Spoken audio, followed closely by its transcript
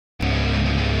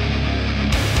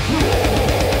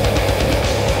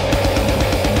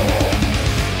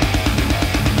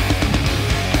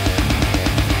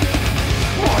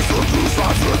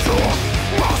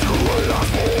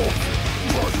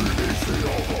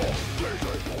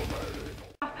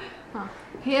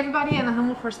Hey everybody, and a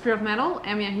humble for Spirit of Metal,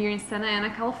 and we are here in Santa Ana,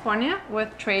 California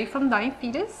with Trey from Dying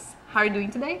Fetus. How are you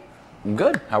doing today? I'm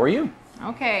good. How are you?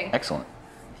 Okay. Excellent.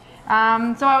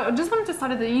 So I just wanted to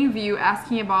start the interview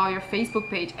asking about your Facebook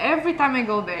page. Every time I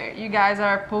go there, you guys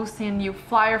are posting a new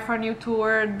flyer for a new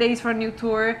tour, days for a new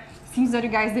tour. Seems that you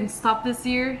guys didn't stop this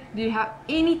year. Do you have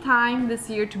any time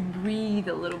this year to breathe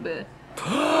a little bit?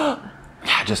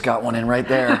 I just got one in right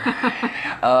there.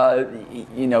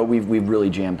 You know, we've really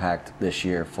jam-packed this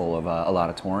year, full of a lot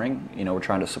of touring. You know, we're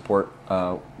trying to support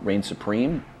Reign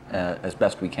Supreme as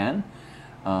best we can.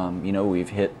 You know, we've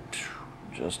hit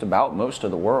just about most of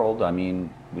the world. I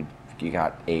mean, you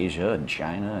got Asia and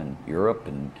China and Europe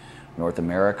and North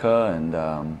America and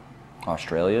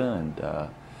Australia, and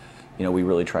you know, we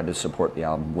really tried to support the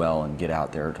album well and get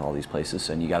out there to all these places.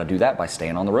 And you got to do that by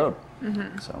staying on the road.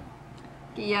 Mm-hmm. So.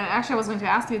 Yeah, actually I was going to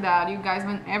ask you that. You guys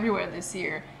went everywhere this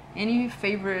year. Any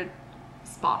favorite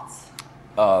spots?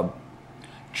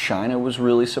 China was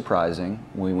really surprising.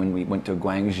 When we went to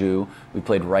Guangzhou, we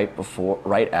played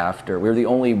right after. We were the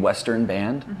only Western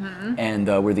band, mm-hmm. and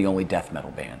we're the only death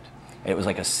metal band. It was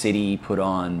like a city put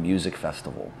on music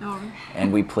festival. Oh.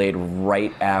 And we played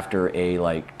right after a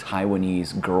like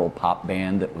Taiwanese girl pop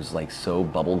band that was like so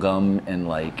bubblegum and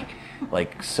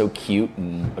like so cute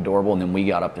and adorable, and then we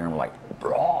got up there and we're like,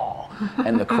 bro,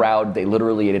 and the crowd, they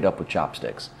literally ate it up with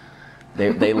chopsticks.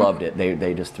 They loved it.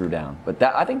 They just threw down. But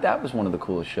I think that was one of the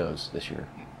coolest shows this year.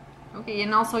 Okay,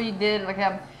 and also you did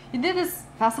this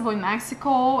festival in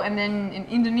Mexico and then in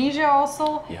Indonesia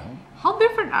also. Yeah. How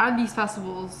different are these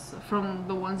festivals from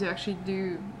the ones you actually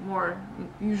do more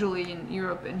usually in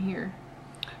Europe and here?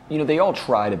 You know, they all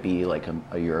try to be like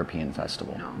a European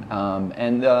festival. No.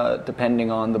 And depending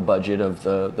on the budget of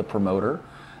the promoter,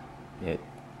 it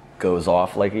goes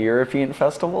off like a European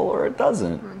festival or it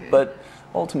doesn't. Okay. But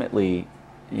ultimately,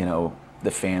 you know,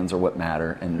 the fans are what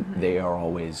matter, and mm-hmm. they are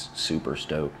always super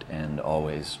stoked and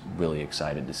always really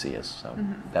excited to see us. So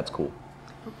mm-hmm. that's cool.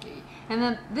 Okay. And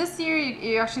then this year,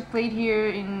 you actually played here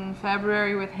in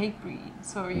February with Hatebreed.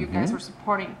 So you mm-hmm. guys were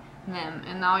supporting them,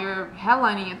 and now you're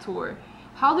headlining a tour.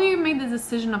 How do you make the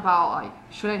decision about, like,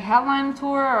 should I headline a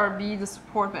tour or be the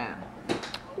support band?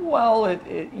 Well,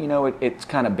 it's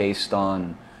kind of based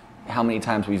on how many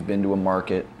times we've been to a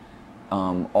market.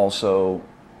 Also,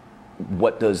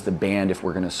 what does the band, if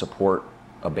we're going to support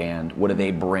a band, what do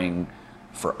they bring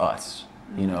for us?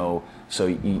 You know, so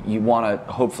you want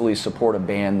to hopefully support a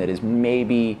band that is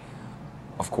maybe,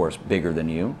 of course, bigger than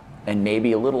you, and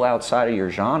maybe a little outside of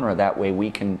your genre. That way we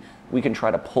can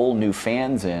try to pull new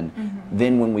fans in. Mm-hmm.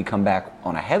 Then when we come back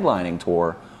on a headlining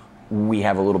tour, we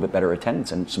have a little bit better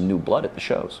attendance and some new blood at the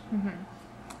shows. Mm-hmm.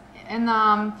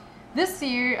 And this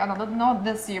year, not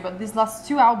this year, but these last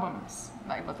two albums,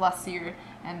 but last year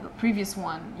and the previous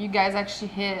one, you guys actually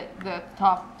hit the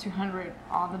top 200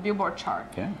 on the Billboard chart.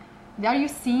 Yeah. Are you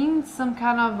seeing some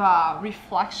kind of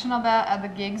reflection of that at the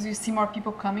gigs? Do you see more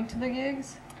people coming to the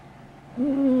gigs?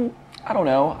 I don't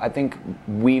know. I think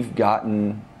we've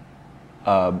gotten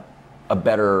a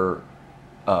better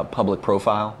public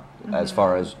profile mm-hmm. as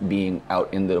far as being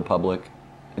out in the public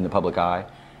eye,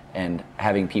 and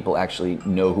having people actually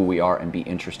know who we are and be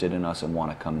interested in us and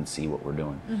want to come and see what we're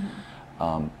doing.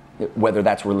 Mm-hmm. Whether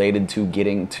that's related to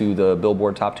getting to the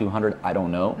Billboard Top 200, I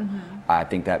don't know. Mm-hmm. I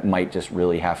think that might just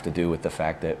really have to do with the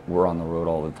fact that we're on the road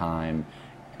all the time,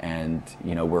 and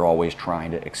you know, we're always trying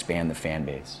to expand the fan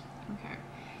base. Okay.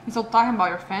 And so talking about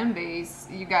your fan base,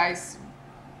 you guys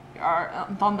are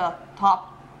on the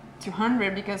top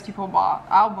 200 because people bought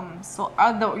albums. So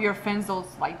are your fans those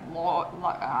like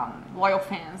loyal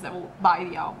fans that will buy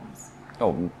the albums? Oh,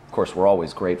 of course, we're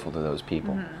always grateful to those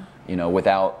people. Mm-hmm. You know,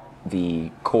 without the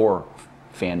core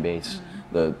fan base,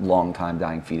 mm-hmm. the longtime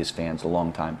Dying Fetus fans, the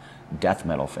longtime death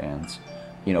metal fans,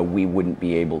 you know, we wouldn't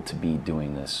be able to be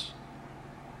doing this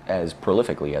as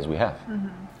prolifically as we have. Mm-hmm.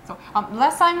 So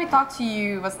last time we talked to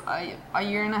you was a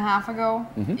year and a half ago.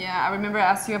 Mm-hmm. Yeah, I remember I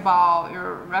asked you about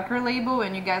your record label,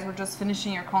 and you guys were just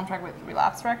finishing your contract with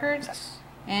Relapse Records. Yes.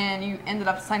 And you ended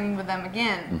up signing with them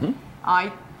again.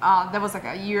 Mm-hmm. That was like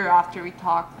a year after we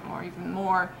talked, or even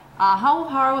more. How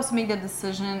hard was to make that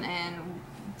decision, and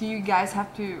do you guys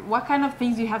have to, what kind of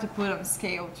things do you have to put on the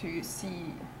scale to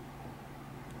see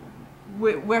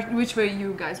which way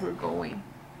you guys were going?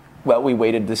 Well, we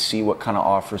waited to see what kind of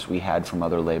offers we had from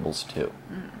other labels too.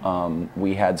 Mm-hmm.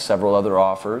 We had several other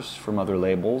offers from other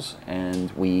labels,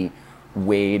 and we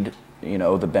weighed, you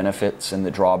know, the benefits and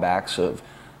the drawbacks of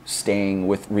staying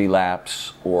with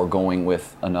Relapse or going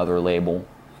with another label.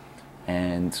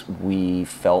 And we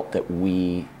felt that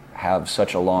we have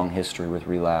such a long history with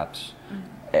Relapse.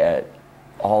 Mm-hmm.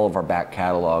 All of our back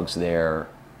catalogs there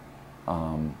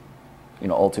You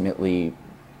know, ultimately,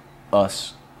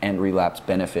 us and Relapse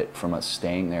benefit from us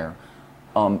staying there.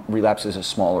 Relapse is a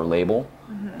smaller label,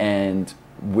 and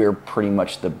we're pretty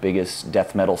much the biggest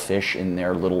death metal fish in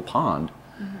their little pond.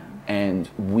 And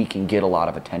we can get a lot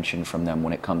of attention from them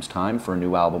when it comes time for a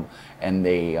new album, and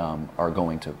they are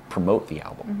going to promote the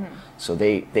album. So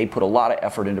they put a lot of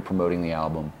effort into promoting the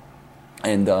album,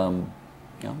 and you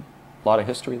know, a lot of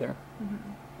history there.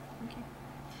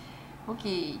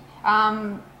 Okay.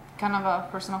 Kind of a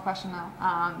personal question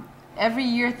now. Every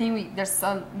year, I think there's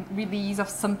a release of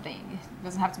something. It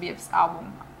doesn't have to be an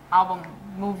album,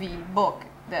 movie, book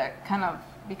that kind of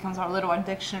becomes our little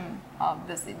addiction of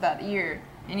that year.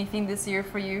 Anything this year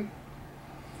for you?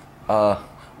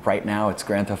 Right now, it's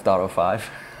Grand Theft Auto 5.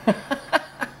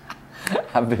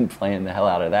 I've been playing the hell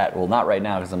out of that. Well, not right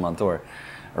now because I'm on tour.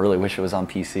 I really wish it was on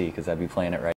PC because I'd be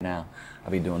playing it right now.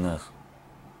 I'd be doing this,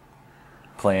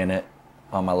 playing it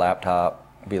on my laptop.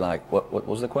 I'd be like, what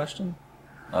was the question?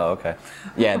 Oh, okay.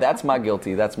 Yeah, that's my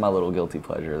little guilty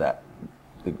pleasure,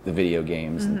 the video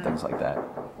games and things like that.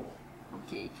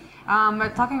 Okay.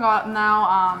 We're talking about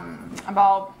now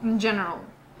about in general.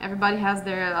 Everybody has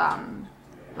their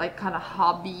like kind of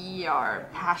hobby or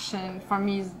passion. For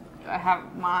me, I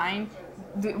have mine.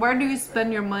 Where do you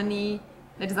spend your money?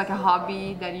 That is like a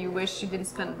hobby that you wish you didn't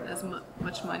spend as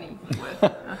much money with.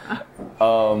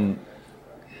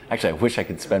 Actually, I wish I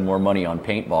could spend more money on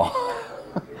paintball.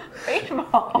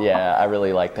 Paintball. Yeah, I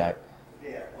really like that.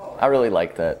 I really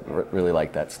like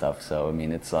that stuff. So I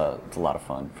mean, it's a lot of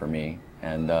fun for me,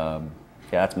 and yeah,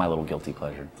 that's my little guilty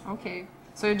pleasure. Okay,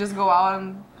 so you just go out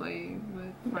and play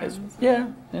with friends? Yeah.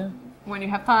 When you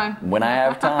have time. When I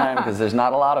have time, because there's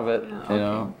not a lot of it, you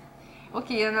know.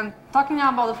 Okay, and then talking now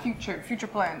about the future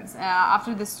plans.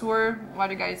 After this tour, what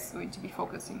are you guys going to be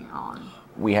focusing on?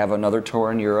 We have another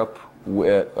tour in Europe.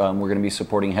 We're going to be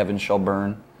supporting Heaven Shall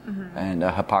Burn, and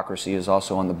Hypocrisy is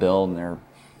also on the bill, and there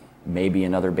may be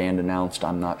another band announced,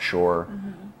 I'm not sure.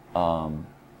 And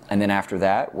then after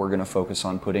that, we're going to focus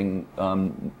on putting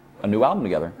a new album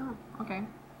together. Oh, okay.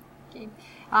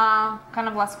 Kind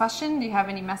of last question, do you have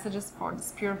any messages for the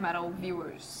Spirit of Metal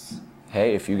viewers?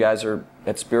 Hey, if you guys are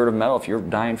at Spirit of Metal, if you're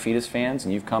Dying Fetus fans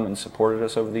and you've come and supported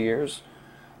us over the years,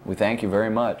 we thank you very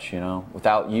much. You know,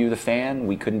 without you, the fan,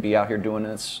 we couldn't be out here doing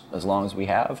this as long as we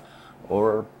have,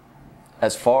 or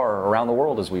as far around the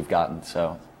world as we've gotten.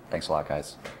 So, thanks a lot,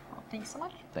 guys. Well, thanks so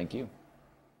much. Thank you.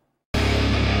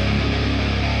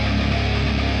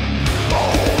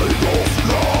 Holy Ghost,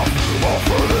 love,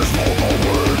 offer this